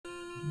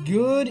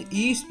Good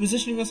East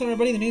positioning us on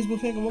everybody. The name's Blue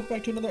Fang and welcome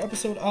back to another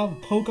episode of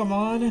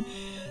Pokemon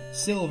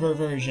Silver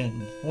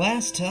version.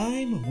 Last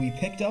time we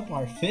picked up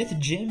our 5th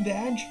gym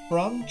badge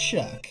from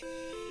Chuck,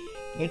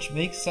 which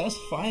makes us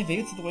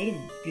 5/8 of the way to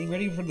being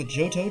ready for the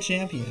Johto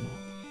champion.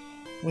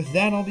 With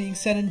that all being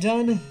said and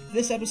done,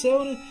 this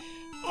episode,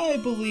 I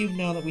believe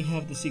now that we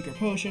have the secret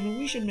potion,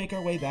 we should make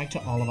our way back to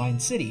Olivine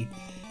City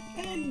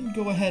and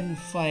go ahead and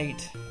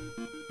fight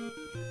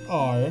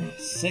our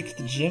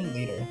 6th gym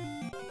leader.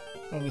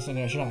 Or at least I'm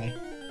gonna try.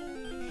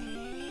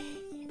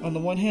 On the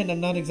one hand, I'm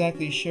not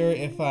exactly sure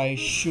if I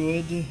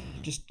should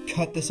just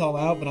cut this all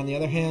out, but on the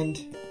other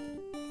hand,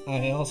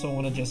 I also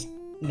want to just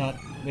not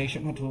make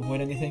sure not to avoid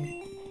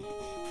anything.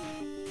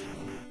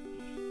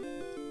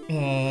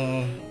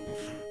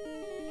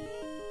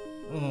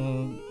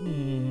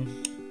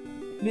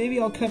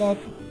 Maybe I'll cut up.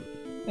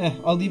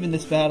 I'll leave in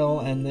this battle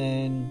and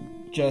then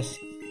just.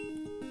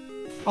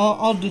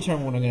 I'll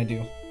determine what I'm gonna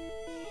do.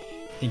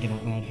 Thinking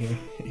out loud here.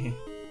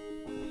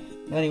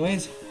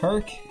 Anyways,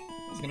 Herc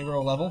is gonna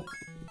grow a level.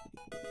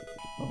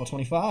 Level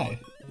 25.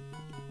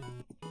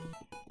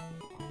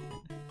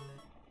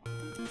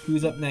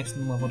 Who's up next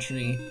in the level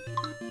tree?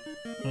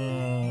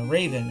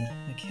 Raven.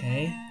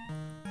 Okay.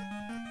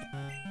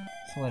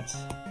 So let's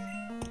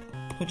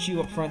put you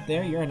up front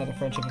there. You're another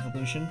Friendship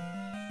Evolution.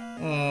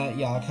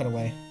 Yeah, I'll cut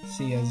away.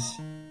 See as.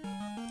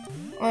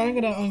 Alright, I'm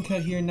gonna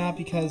uncut here, not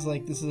because,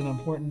 like, this is an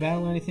important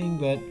battle or anything,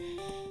 but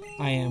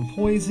I am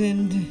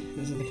poisoned.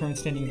 This is the current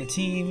standing of the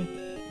team.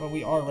 But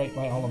we are right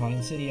by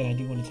Olivine City, and I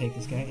do want to take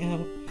this guy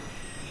out.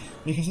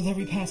 Because with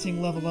every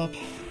passing level up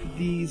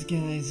these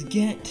guys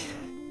get,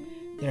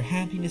 their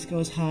happiness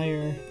goes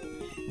higher,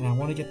 and I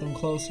want to get them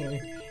closer,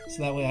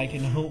 so that way I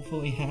can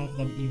hopefully have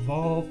them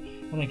evolve,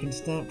 and I can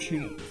stop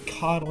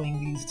coddling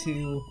these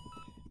two,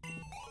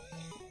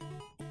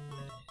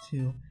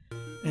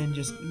 and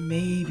just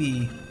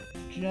maybe,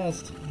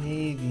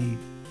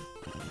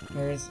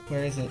 where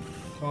is it?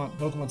 Come on,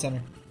 Pokemon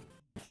Center.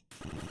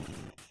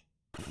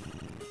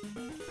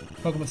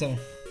 Pokemon Center.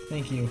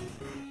 Thank you.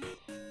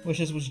 Wish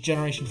this was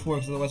Generation 4,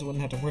 because otherwise I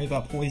wouldn't have to worry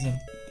about poison.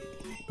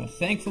 But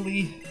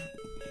thankfully,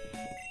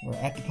 we're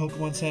at the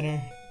Pokemon Center.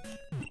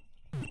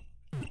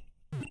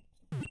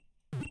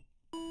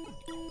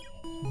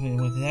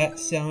 And with that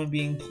sound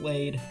being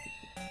played,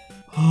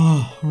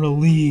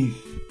 relief.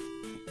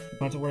 I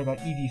don't have to worry about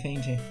Eevee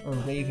fainting, or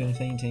Raven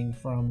fainting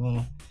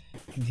from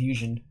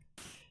confusion.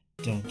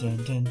 Dun dun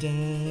dun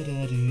dun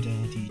da do da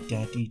dee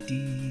da dee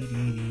dee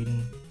dee da.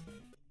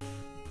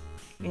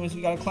 Anyways,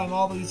 we gotta climb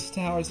all these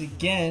towers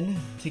again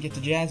to get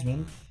to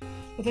Jasmine.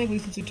 But thankfully,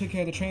 since we took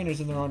care of the trainers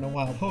and there are no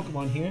wild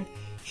Pokemon here,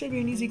 should be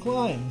an easy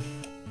climb.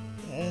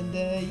 And,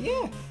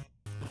 yeah.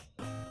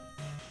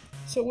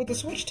 So with the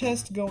Switch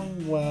test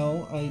going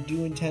well, I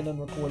do intend on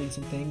recording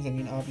some things. I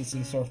mean,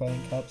 obviously, Surf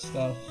Fighting Cup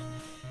stuff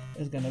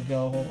is gonna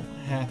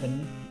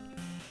happen.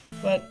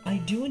 But I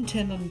do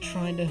intend on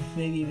trying to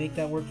maybe make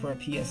that work for a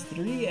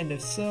PS3, and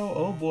if so,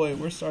 oh boy,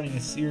 we're starting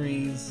a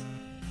series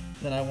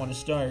that I want to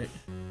start.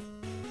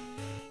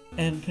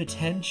 And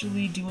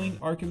potentially doing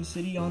Arkham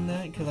City on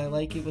that, because I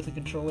like it with a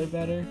controller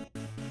better.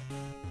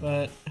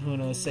 But, who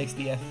knows,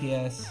 60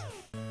 FPS.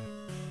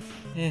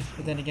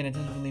 But then again, it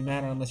doesn't really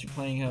matter unless you're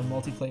playing a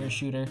multiplayer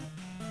shooter.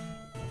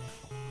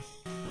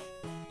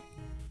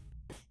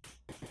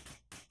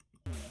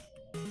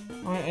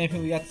 Alright,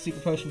 Anthony, we got the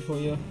secret potion for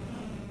you.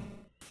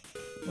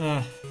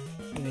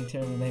 Feeling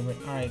terribly lame, but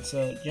alright,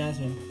 so,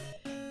 Jasmine.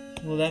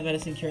 Will that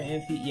medicine cure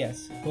Amphi?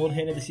 Yes. Gold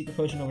handed the secret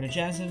potion over to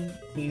Jasmine.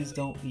 Please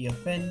don't be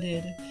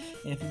offended.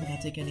 Amphi will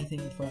not take anything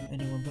from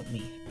anyone but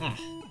me.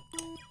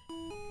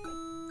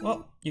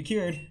 Well, you're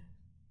cured.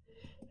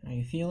 How are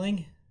you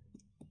feeling?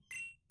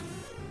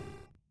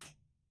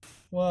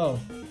 Whoa.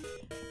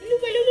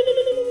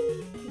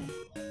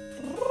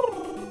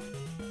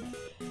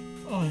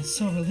 Oh, I'm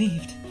so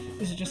relieved.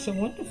 This is just so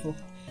wonderful.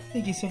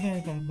 Thank you so very,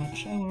 very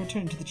much. I will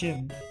return to the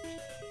gym.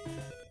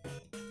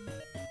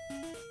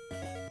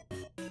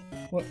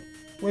 What?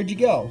 Where'd you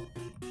go?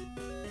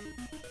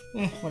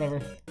 Whatever.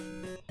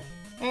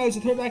 Anyways,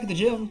 with her back at the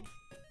gym,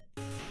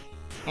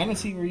 I don't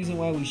see a reason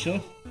why we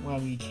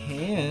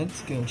can't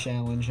go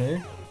challenge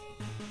her.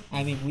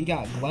 I mean, we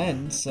got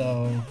Glenn,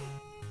 so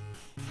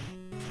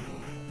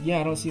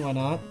yeah, I don't see why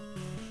not.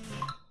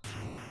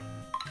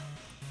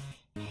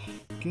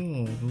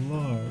 Good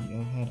lord,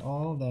 you had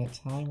all that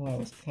time when I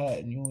was cut,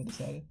 and you only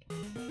decided.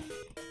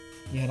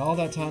 You had all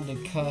that time to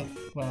cut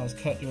when I was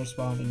cut to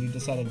respond, and you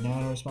decided now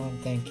to respond?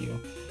 Thank you.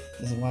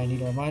 This is why I need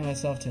to remind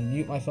myself to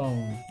mute my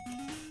phone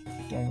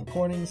during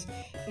recordings.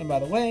 And by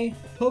the way,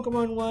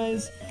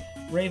 Pokemon-wise,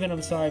 Raven,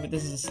 I'm sorry, but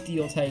this is a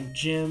Steel-type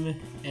gym,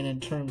 and in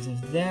terms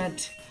of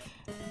that,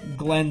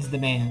 Glenn's the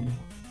man.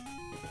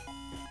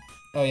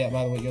 Oh yeah,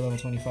 by the way, you're level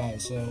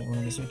 25, so we're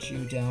going to switch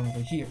you down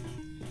over here.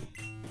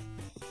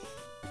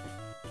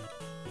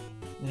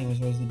 Anyways,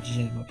 where's the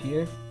gym? Up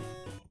here?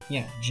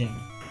 Yeah, gym.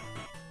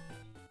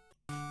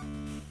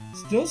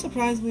 Still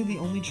surprisingly the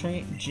only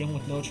gym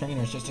with no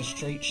trainer is just a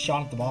straight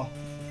shot at the ball,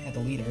 at the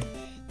leader.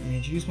 me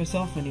introduce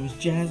myself. My name is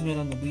Jasmine.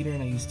 I'm the leader,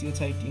 and I use Steel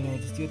type. Do you know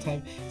what the Steel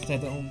type? Since I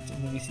don't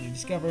recently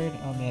discovered.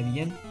 May I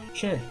begin?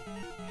 Sure.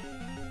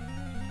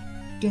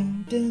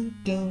 Dun, dun,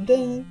 dun,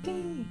 dun,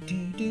 dun,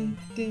 dun, dun,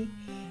 dun.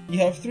 You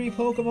have 3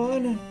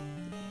 Pokemon.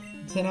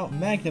 Send out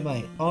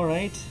Magnemite.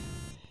 Alright.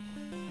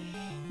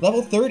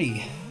 Level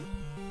 30.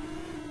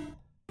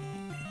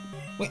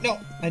 Wait, no!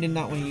 I did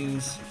not want to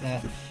use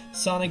that.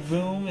 Sonic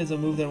Boom is a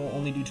move that will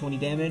only do 20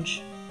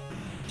 damage.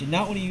 Did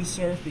not want to use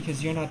Surf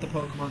because you're not the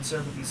Pokemon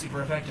Surf would be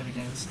super effective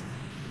against.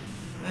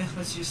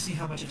 Let's just see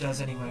how much it does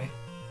anyway.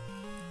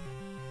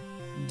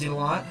 Did a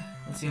lot.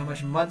 Let's see how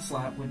much Mud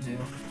Slap would do.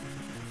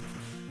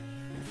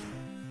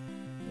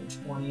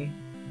 20.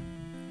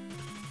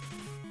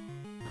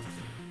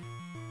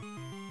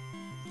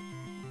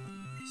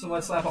 So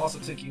Mud Slap also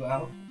took you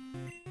out.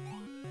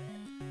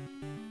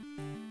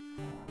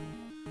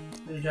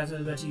 Any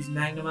Jasmine about to use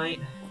Magnemite?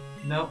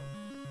 Nope.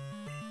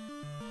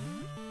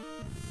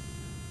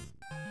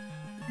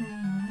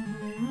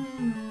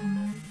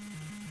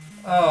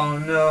 Oh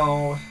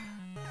no.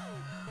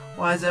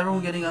 Why is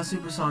everyone getting on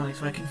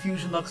Supersonics? My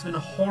confusion luck's been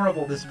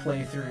horrible this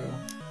playthrough.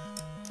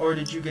 Or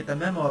did you get the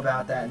memo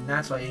about that and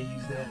that's why you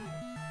used it?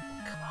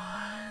 Come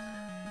on.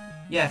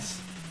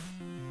 Yes.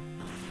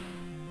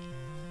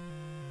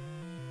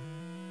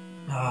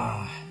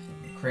 Ah,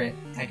 crit.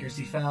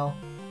 Accuracy fell.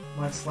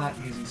 Mud Slap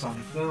using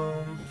Sonic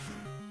Boom.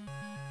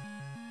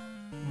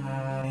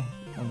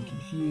 I'm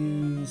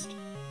confused.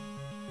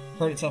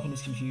 Hurt itself in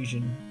its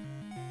confusion.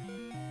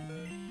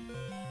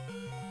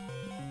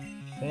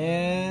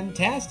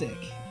 Fantastic!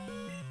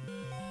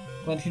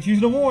 Glad to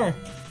confuse no more!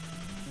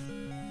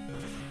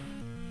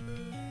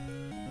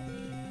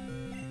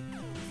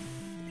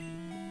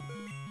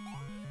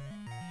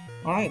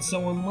 Alright,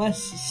 so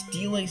unless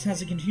Steelix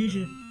has a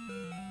confusion...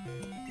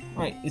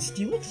 Alright, is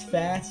Steelix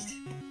fast?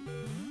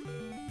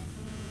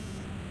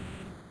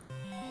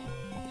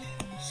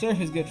 Surf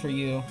is good for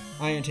you.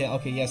 Iron Tail,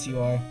 okay, yes you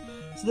are.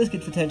 So this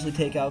could potentially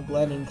take out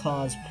Glenn and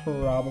cause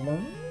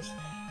problems.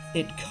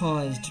 It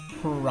caused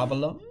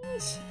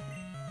problems.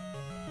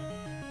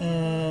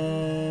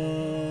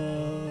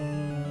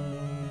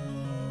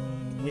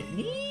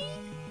 Whitney?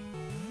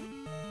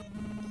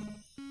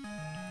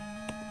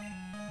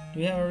 Do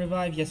we have a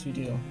revive? Yes, we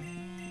do.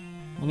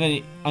 I'm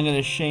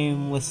gonna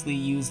shamelessly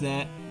use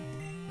that.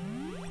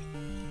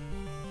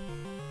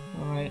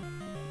 Alright.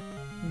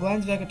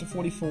 Glenn's back up to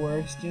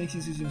 44. Steelix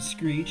is using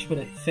Screech, but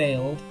it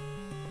failed.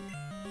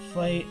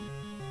 Fight.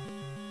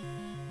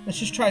 Let's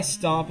just try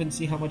Stomp and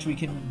see how much we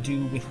can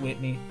do with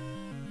Whitney.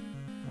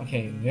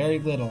 Okay, very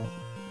little.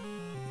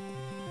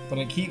 But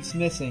it keeps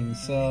missing,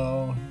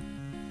 so...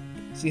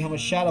 See how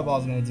much Shadow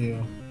Ball's gonna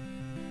do.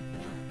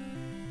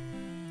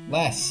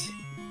 Less.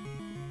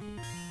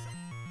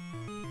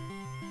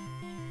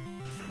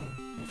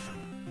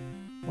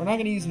 We're not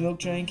gonna use Milk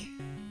Drink.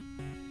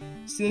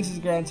 Steelix is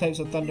a ground type,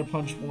 so Thunder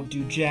Punch won't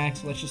do jack,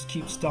 so let's just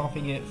keep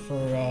stopping it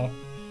for,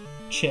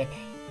 Chip.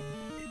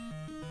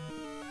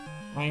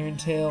 Iron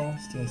Tail,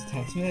 Steelix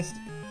attacks missed.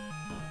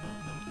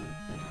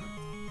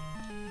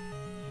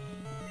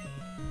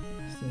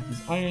 Steelix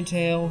is Iron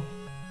Tail.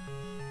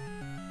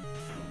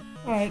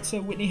 Alright,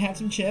 so Whitney had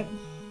some Chip.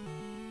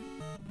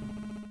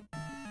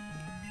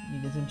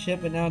 Needed some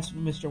Chip, but now it's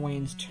Mr.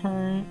 Wayne's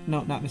turn.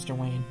 No, not Mr.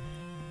 Wayne.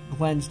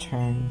 Glenn's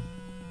turn.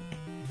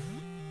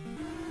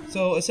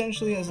 So,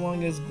 essentially, as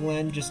long as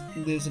Glenn just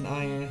lives in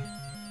Iron...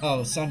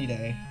 Oh, Sunny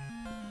Day.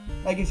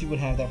 I guess you would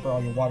have that for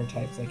all your water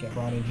types that get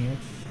brought in here.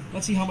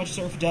 Let's see how much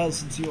Surf does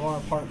since you are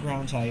part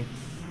ground type.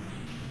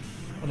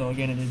 Although,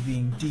 again, it is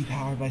being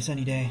depowered by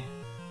Sunny Day.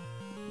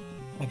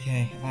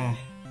 Okay,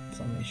 it's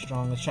not really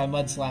strong. Let's try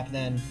Mud Slap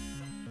then.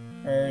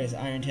 Or is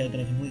Iron Tail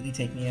gonna completely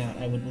take me out?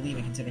 I would believe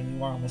it, considering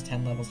you are almost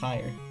 10 levels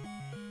higher.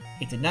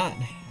 It did not.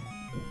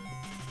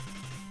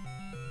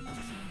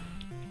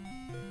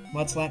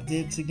 Mud Slap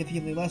did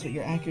significantly less, but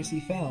your accuracy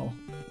fell.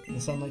 And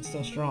the sunlight's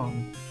still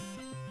strong.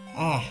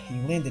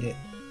 You landed it.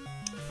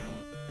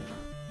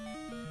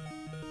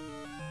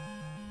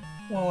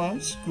 Well, I'm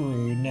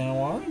screwed now,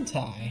 aren't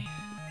I?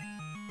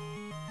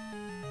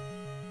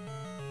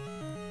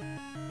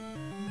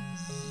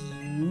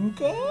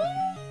 Zuko?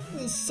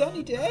 A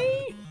sunny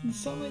day?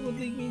 Something would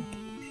lead me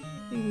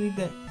to believe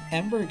that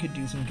Ember could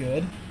do some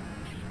good.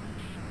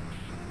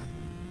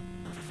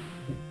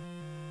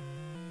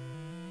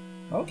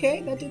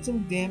 Okay, that did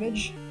some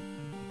damage.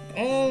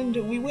 And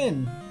we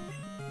win.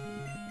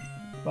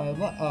 By a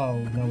lot. Oh,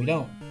 no, we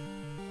don't.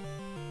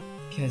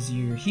 Because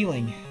you're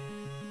healing.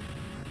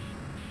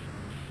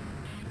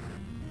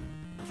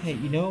 Hey,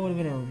 you know what would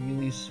have been a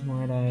really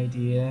smart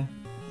idea?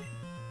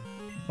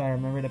 If I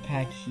remember to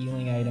pack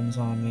healing items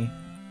on me.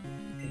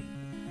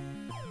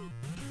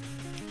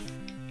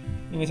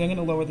 Anyways, I'm going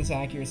to lower this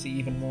accuracy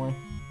even more.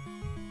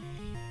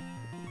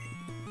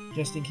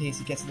 Just in case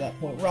it gets to that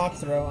point. Rock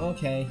Throw,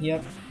 okay,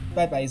 yep.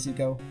 Bye-bye,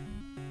 Zuko.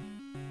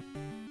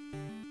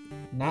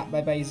 Not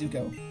bye-bye,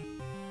 Zuko.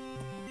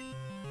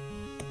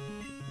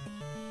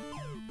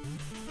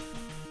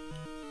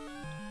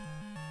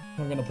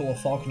 I'm gonna pull a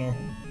Falconer.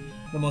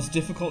 The most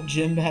difficult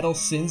gym battle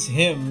since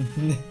him,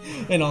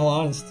 in all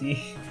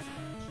honesty.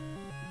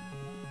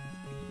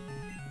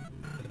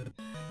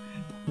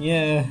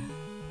 Yeah.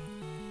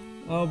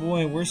 Oh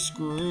boy, we're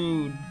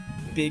screwed.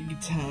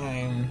 Big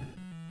time.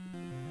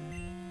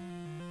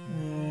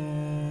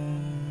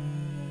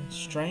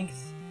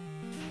 Strength?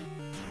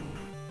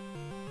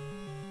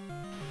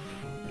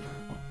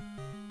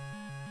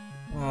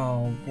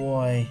 Oh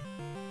boy.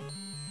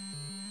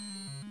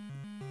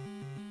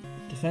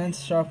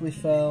 Defense sharply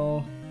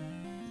fell.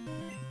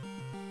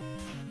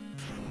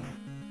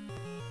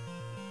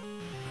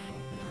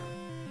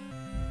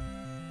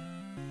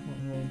 Not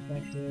really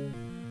effective.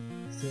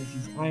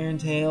 Stacy's Iron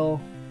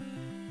Tail.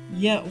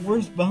 Yeah,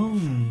 we're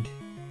boned.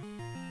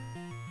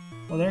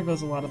 Well, there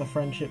goes a lot of the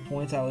friendship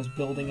points I was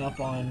building up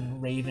on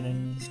Raven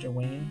and Mr.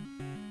 Wayne.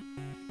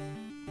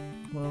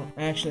 Well,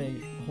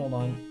 actually, hold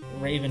on.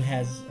 Raven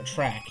has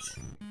Attract.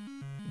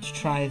 Let's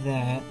try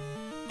that.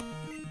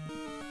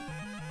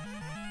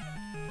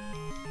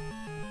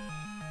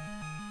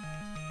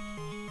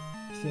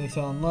 Steelix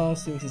fell in love.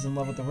 Steelix is in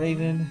love with the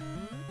Raven.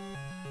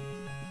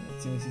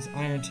 Steelix's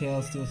Iron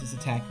Tail. Steelix's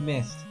attack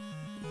missed.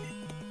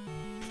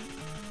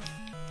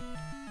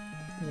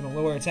 We're gonna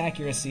lower its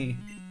accuracy.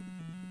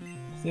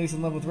 Steelix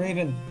in love with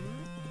Raven.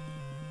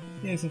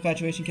 Steelix's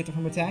infatuation kept her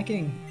from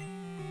attacking.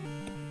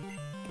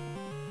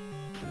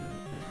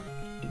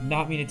 Did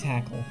not mean to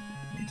tackle.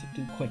 Need to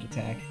do quick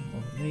attack.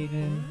 Love with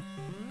Raven.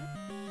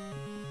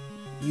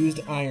 Used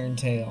Iron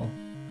Tail.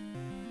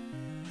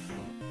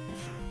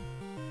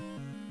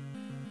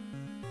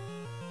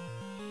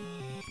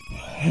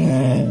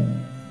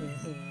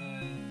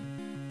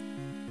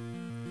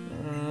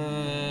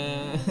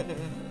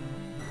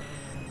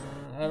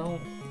 I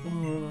don't...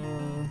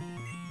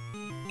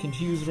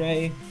 Confuse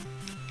Ray.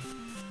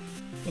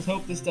 Let's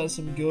hope this does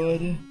some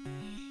good.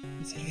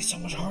 It's gonna be so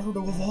much harder to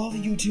evolve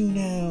you two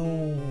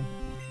now.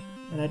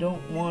 And I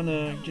don't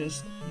wanna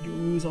just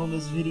lose on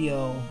this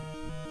video.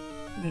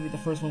 It's gonna be the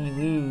first one we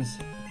lose.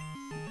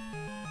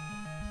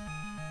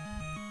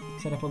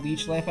 Set up a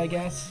leech life, I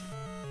guess?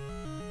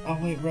 Oh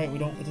wait, right, we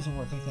don't, it doesn't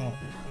work like that.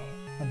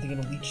 I'm thinking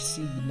of leech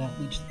seed, not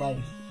leech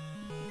life.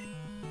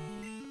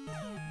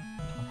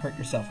 Hurt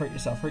yourself, hurt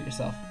yourself, hurt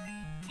yourself.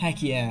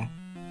 Heck yeah.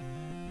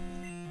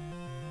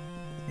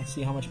 Let's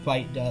see how much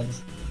bite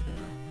does.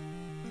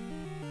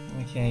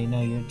 Okay,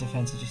 no, your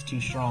defense is just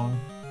too strong.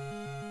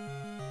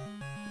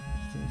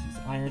 So this is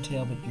Iron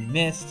Tail, but you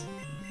missed.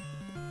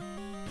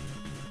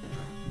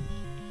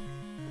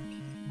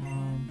 Come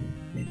on,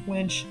 big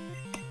winch.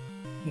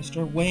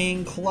 Mr.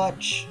 Wayne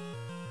Clutch.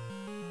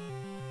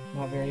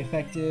 Not very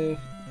effective.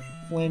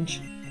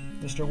 Flinch.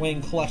 Mr.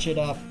 Wayne Clutch it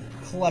up.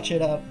 Clutch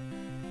it up.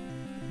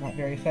 Not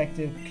very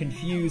effective.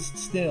 Confused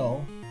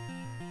still.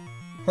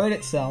 Hurt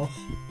itself.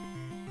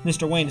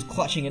 Mr. Wayne is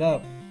clutching it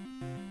up.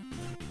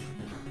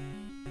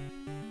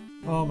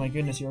 Oh my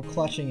goodness, you're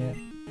clutching it.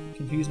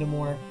 Confused no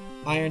more.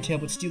 Iron Tail,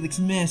 but Steelix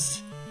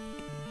missed.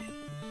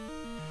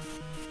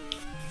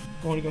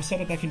 Going to go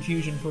set up that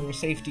confusion for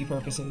safety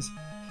purposes.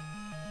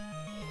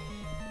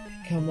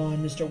 Come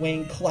on, Mr.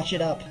 Wayne, clutch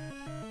it up.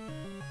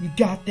 You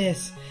got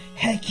this.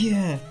 Heck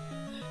yeah.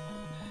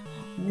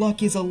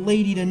 Luck is a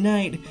lady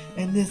tonight,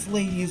 and this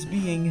lady is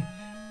being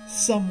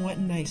somewhat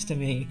nice to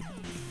me.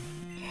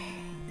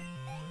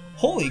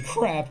 Holy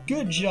crap,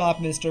 good job,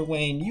 Mr.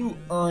 Wayne. You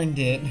earned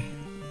it.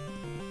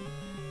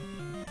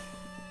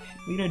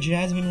 Leader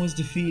Jasmine was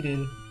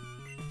defeated.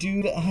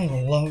 Dude, I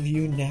love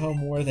you now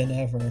more than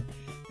ever.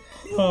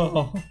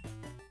 Oh.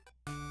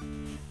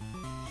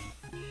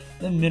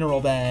 The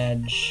Mineral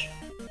Badge.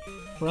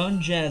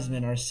 From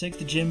Jasmine, our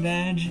 6th gym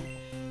badge,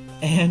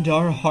 and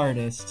our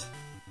hardest.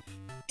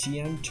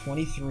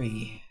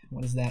 TM23.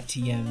 What is that,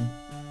 TM?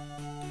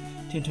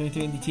 TM23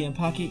 in the TM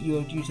pocket. You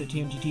have used the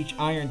TM to teach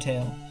Iron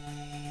Tail.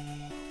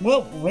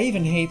 Well,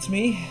 Raven hates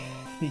me,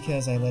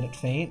 because I let it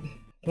faint.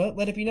 But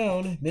let it be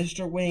known,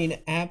 Mr. Wayne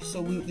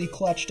absolutely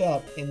clutched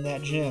up in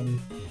that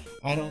gym.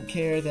 I don't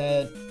care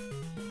that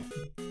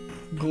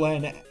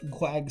Glenn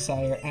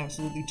Quagsire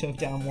absolutely took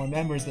down more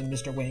members than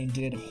Mr. Wayne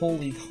did.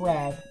 Holy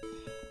crap.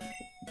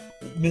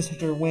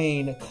 Mr.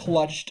 Wayne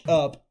clutched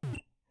up.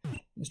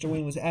 Mr.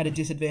 Wayne was at a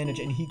disadvantage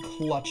and he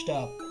clutched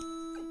up.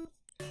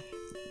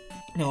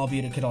 Now,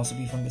 albeit it could also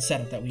be from the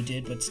setup that we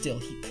did, but still,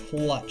 he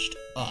clutched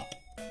up.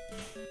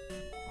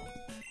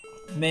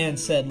 Man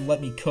said, let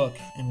me cook,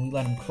 and we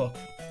let him cook.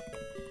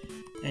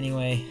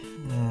 Anyway,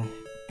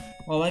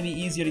 well, it might be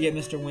easier to get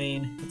Mr.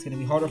 Wayne. It's going to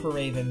be harder for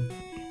Raven.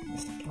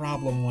 That's the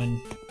problem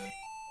one.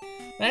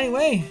 But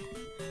anyway,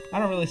 I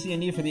don't really see a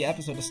need for the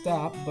episode to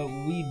stop, but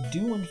we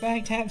do in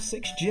fact have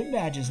 6 gym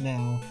badges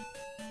now.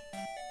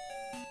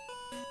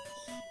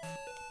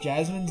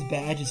 Jasmine's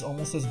badge is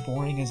almost as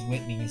boring as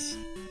Whitney's.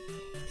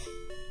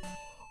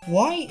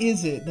 Why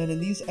is it that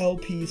in these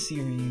LP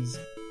series,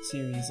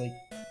 like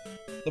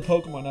the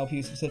Pokemon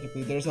LP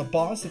specifically, there's a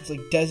boss that's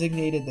like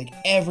designated, like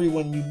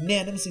everyone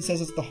unanimously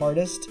says it's the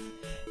hardest,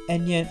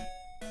 and yet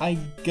I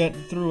get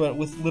through it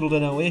with little to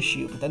no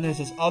issue. But then there's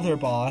this other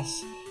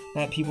boss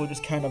that people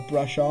just kind of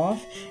brush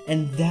off,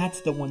 and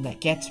that's the one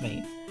that gets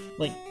me.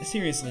 Like,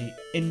 seriously,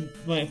 in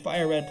my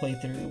Fire Red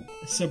playthrough,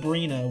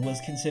 Sabrina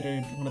was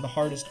considered one of the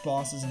hardest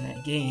bosses in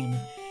that game,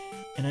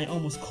 and I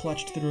almost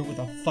clutched through it with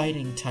a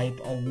fighting type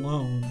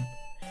alone.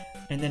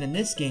 And then in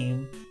this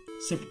game,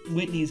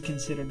 Whitney is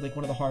considered like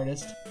one of the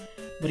hardest,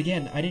 but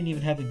again, I didn't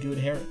even have a good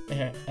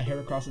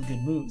Heracross with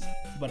good moves,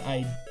 but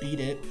I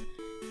beat it,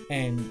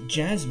 and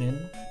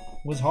Jasmine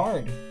was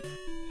hard.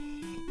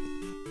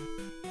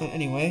 But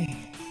anyway,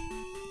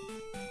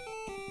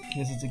 I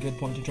guess it's a good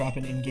point to drop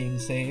an in-game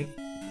save.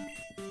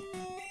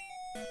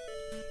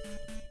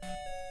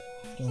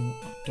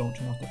 Don't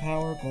turn off the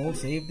power. Gold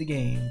save the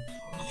game.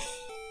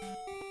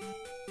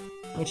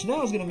 Which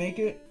now is going to make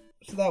it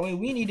so that way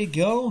we need to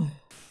go.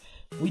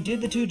 We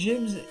did the 2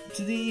 gyms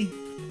to the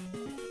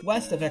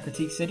west of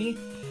Ecruteak City.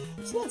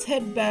 So let's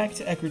head back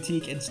to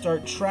Ecruteak and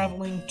start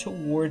traveling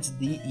towards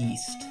the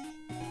east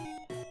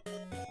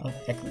of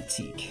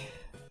Ecruteak.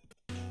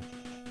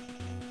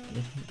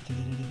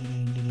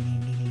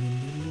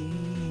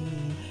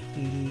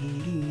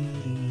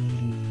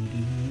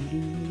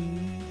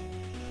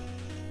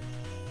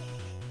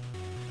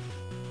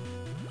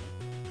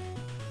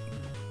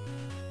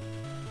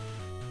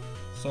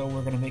 So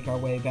we're gonna make our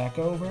way back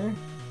over.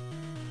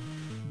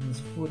 This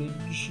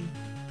footage.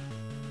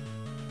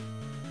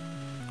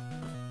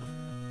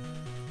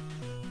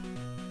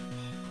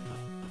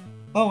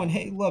 Oh, and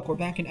hey, look, we're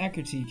back in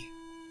Ecruteak.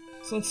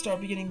 So let's start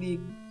beginning the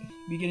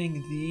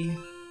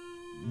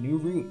new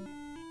route.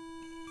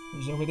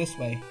 Which is over this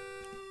way.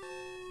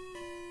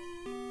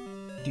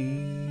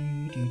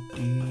 And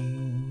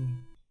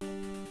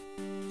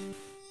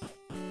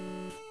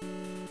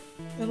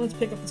let's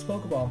pick up this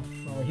Pokeball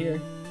while we're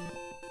here.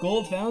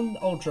 Gold found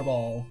Ultra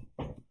Ball.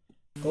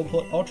 Go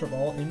put Ultra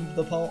Ball in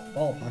the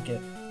ball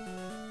pocket.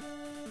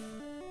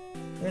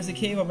 There's a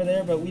cave over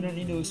there, but we don't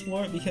need to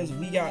explore it because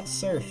we got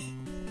Surf.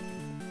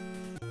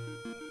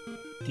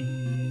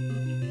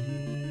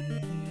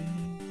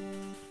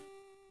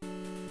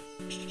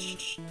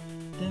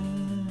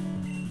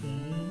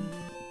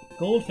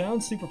 Gold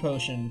found Super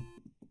Potion.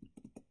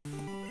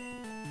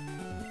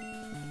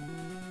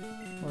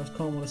 Let's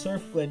call him with a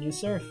Surf. Go ahead and use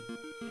Surf.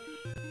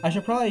 I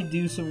should probably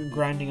do some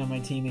grinding on my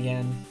team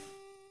again.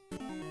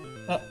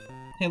 Oh,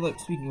 hey look,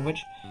 speaking of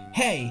which.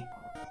 Hey!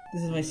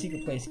 This is my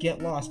secret place. Get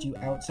lost, you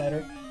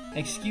outsider.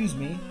 Excuse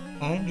me,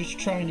 I'm just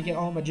trying to get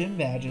all my gym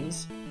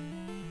badges.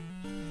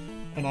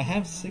 And I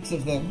have 6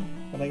 of them,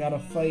 but I gotta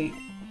fight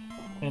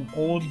an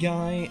old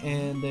guy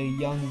and a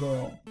young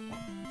girl.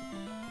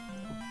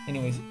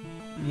 Anyways,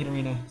 need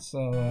arena,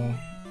 so,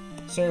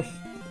 Surf.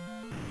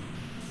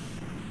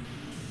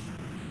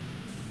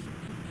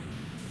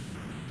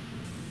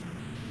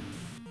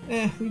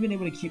 We've been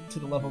able to keep to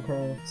the level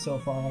curve so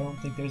far. I don't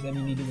think there's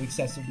any need to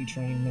excessively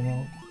train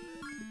now.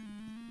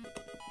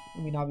 I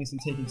mean, obviously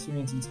take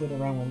experience and split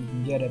around when we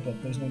can get it,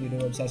 but there's no need to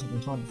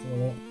obsessively hunt for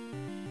it.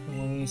 And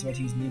when we about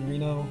to use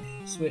Nidorino,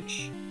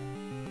 switch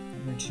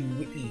over to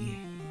Whitney.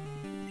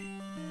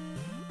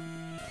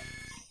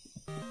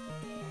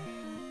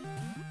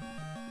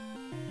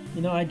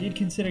 You know, I did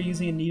consider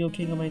using a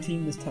Nidoking on my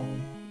team this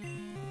time.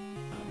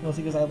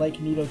 Mostly because I like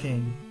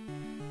Nidoking.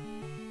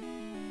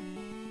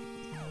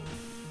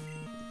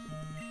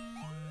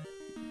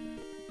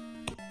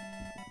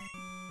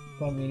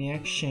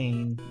 Maniac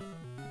Shane.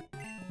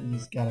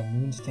 He's got a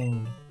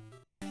moonstone.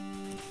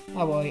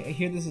 Oh well, I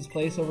hear this is a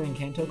place over in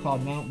Kanto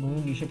called Mount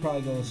Moon. You should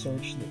probably go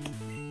search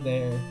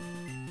there.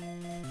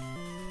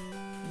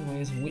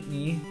 Anyways,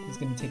 Whitney is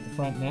going to take the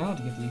front now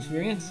to get the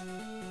experience.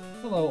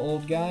 Hello,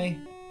 old guy.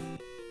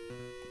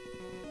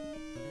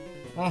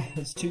 Ah,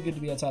 it's too good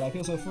to be outside. I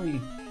feel so free.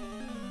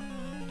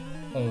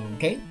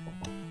 Okay.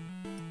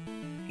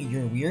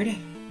 You're weird.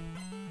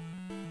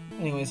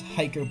 Anyways,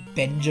 hiker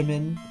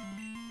Benjamin.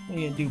 What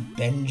are you gonna do,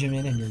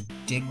 Benjamin, and your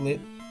Diglett,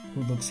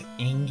 who looks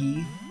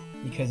angry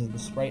because of the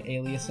sprite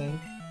aliasing?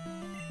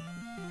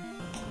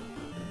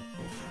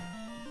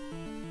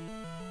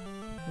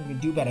 What are you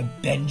gonna do about a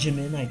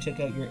Benjamin? I took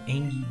out your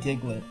angry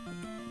Diglett.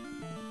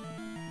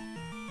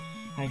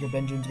 Hiker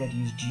Benjamin's about to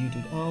use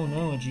Geodude. Oh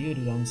no, a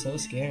Geodude, I'm so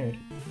scared.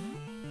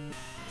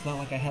 It's not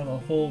like I have a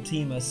whole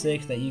team of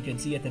 6 that you could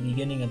see at the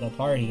beginning of the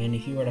party, and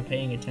if you were to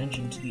paying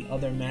attention to the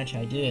other match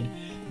I did,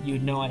 you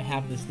would know I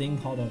have this thing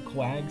called a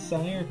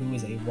Quagsire, who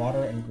is a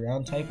water and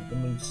ground type with the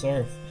move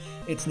Surf.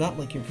 It's not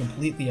like you're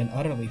completely and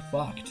utterly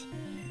fucked,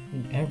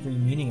 in every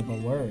meaning of the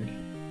word.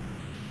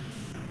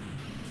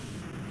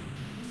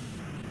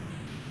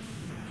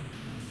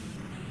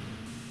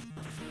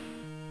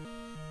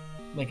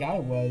 Like I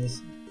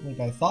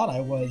thought I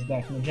was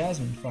back in the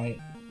Jasmine fight.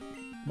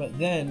 But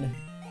then,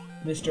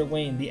 Mr.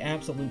 Wayne, the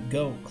absolute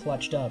GOAT,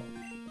 clutched up.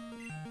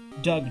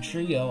 Doug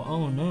Trio,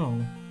 oh no.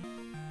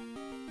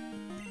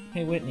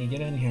 Hey Whitney,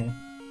 get in here.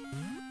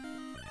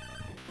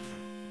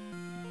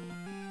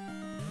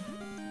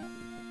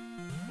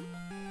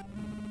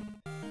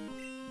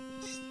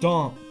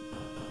 Stomp.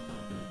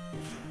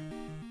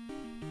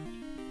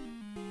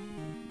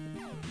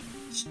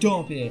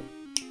 Stomp it.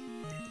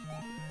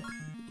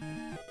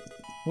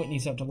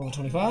 Whitney's up to level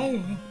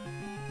 25.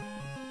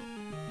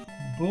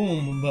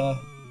 Boom.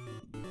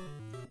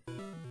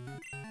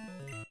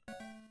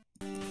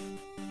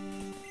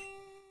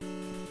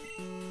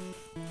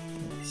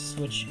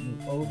 switch you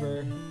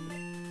over.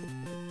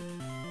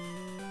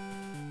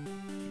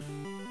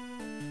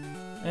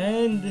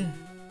 And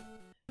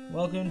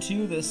welcome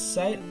to the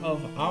site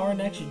of our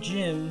next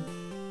gym,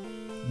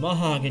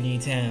 Mahogany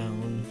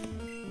Town.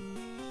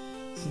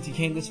 Since you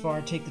came this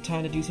far, take the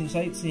time to do some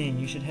sightseeing.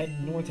 You should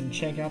head north and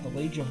check out the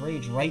Lake of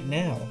Rage right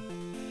now.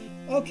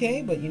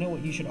 Okay, but you know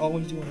what you should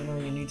always do when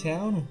entering a new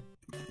town?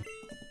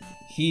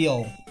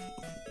 Heal.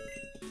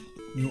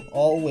 You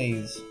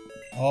always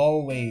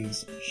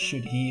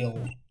should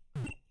heal.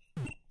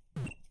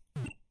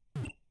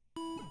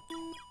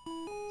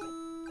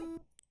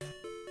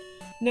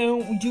 Now,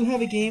 we do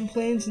have a game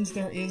plan since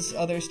there is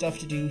other stuff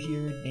to do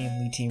here,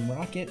 namely Team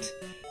Rocket.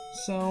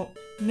 So,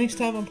 next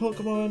time on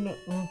Pokemon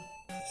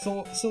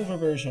Silver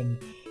version,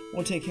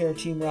 we'll take care of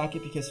Team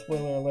Rocket because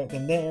spoiler alert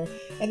them there.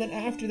 And then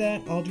after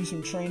that, I'll do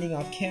some training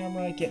off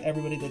camera, get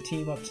everybody to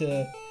team up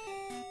to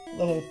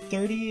level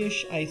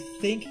 30-ish, I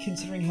think,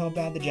 considering how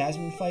bad the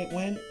Jasmine fight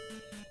went.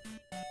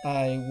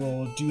 I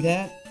will do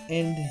that.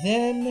 And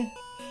then,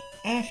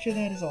 after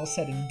that is all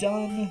said and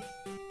done,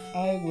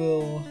 I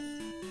will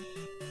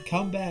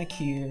come back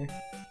here,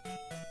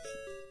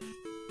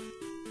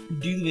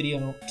 do the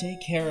video, take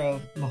care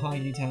of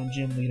Mahogany Town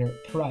Gym Leader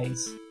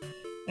Price,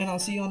 and I'll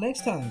see you all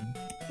next time.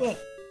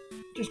 But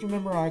just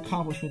remember our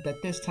accomplishment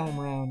that this time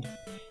around,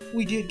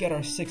 we did get our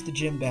 6th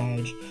gym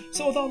badge.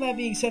 So with all that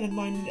being said in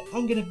mind,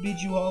 I'm going to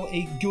bid you all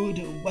a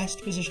good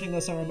West positioning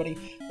lesson, everybody.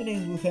 My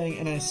name is Wu Fang,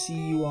 and I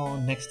see you all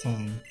next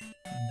time.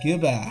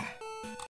 Goodbye.